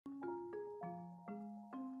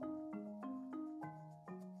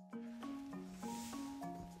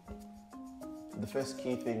The first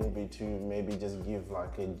key thing would be to maybe just give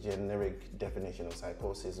like a generic definition of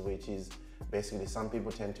psychosis, which is basically some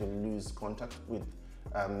people tend to lose contact with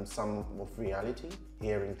some of reality,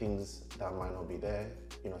 hearing things that might not be there,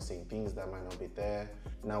 seeing things that might not be there.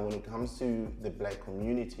 Now, when it comes to the Black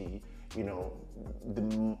community,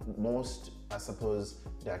 the most, I suppose,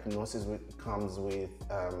 diagnosis comes with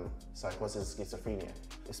psychosis, schizophrenia.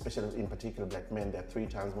 Especially in particular Black men, they're 3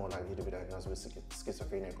 times more likely to be diagnosed with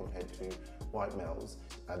schizophrenia compared to white males.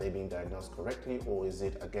 Are they being diagnosed correctly, or is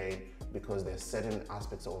it again because there's certain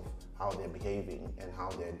aspects of how they're behaving and how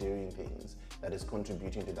they're doing things that is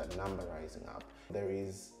contributing to that number rising up? There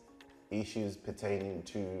is issues pertaining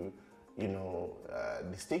to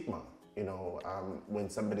the stigma. When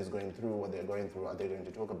somebody's going through what they're going through, are they going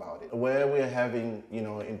to talk about it? Where we're having,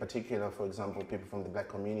 in particular, for example, people from the Black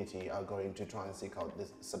community are going to try and seek out the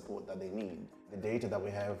support that they need. The data that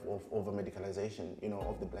we have of over-medicalization,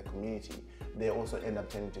 of the Black community, they also end up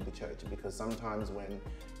turning to the church, because sometimes when,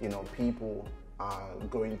 people are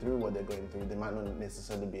going through what they're going through, they might not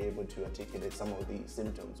necessarily be able to articulate some of the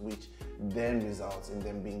symptoms, which then results in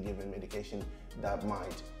them being given medication that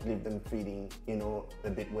might leave them feeling, a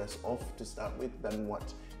bit worse off to start with than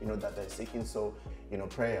what, that they're seeking. So,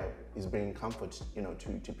 prayer is bringing comfort,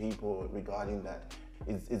 to people regarding that.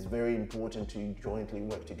 It's very important to jointly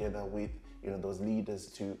work together with, those leaders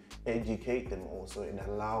to educate them also and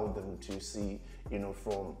allow them to see,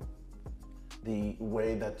 from the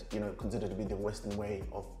way that, considered to be the Western way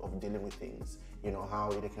of dealing with things,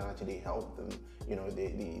 how it can actually help them,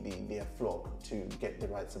 their flock to get the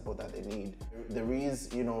right support that they need. There is,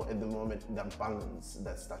 at the moment, that balance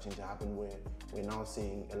that's starting to happen where we're now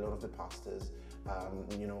seeing a lot of the pastors,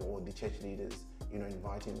 or the church leaders,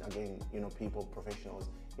 inviting, again, people, professionals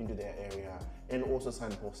into their area, and also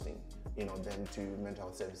signposting, them to mental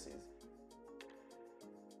health services.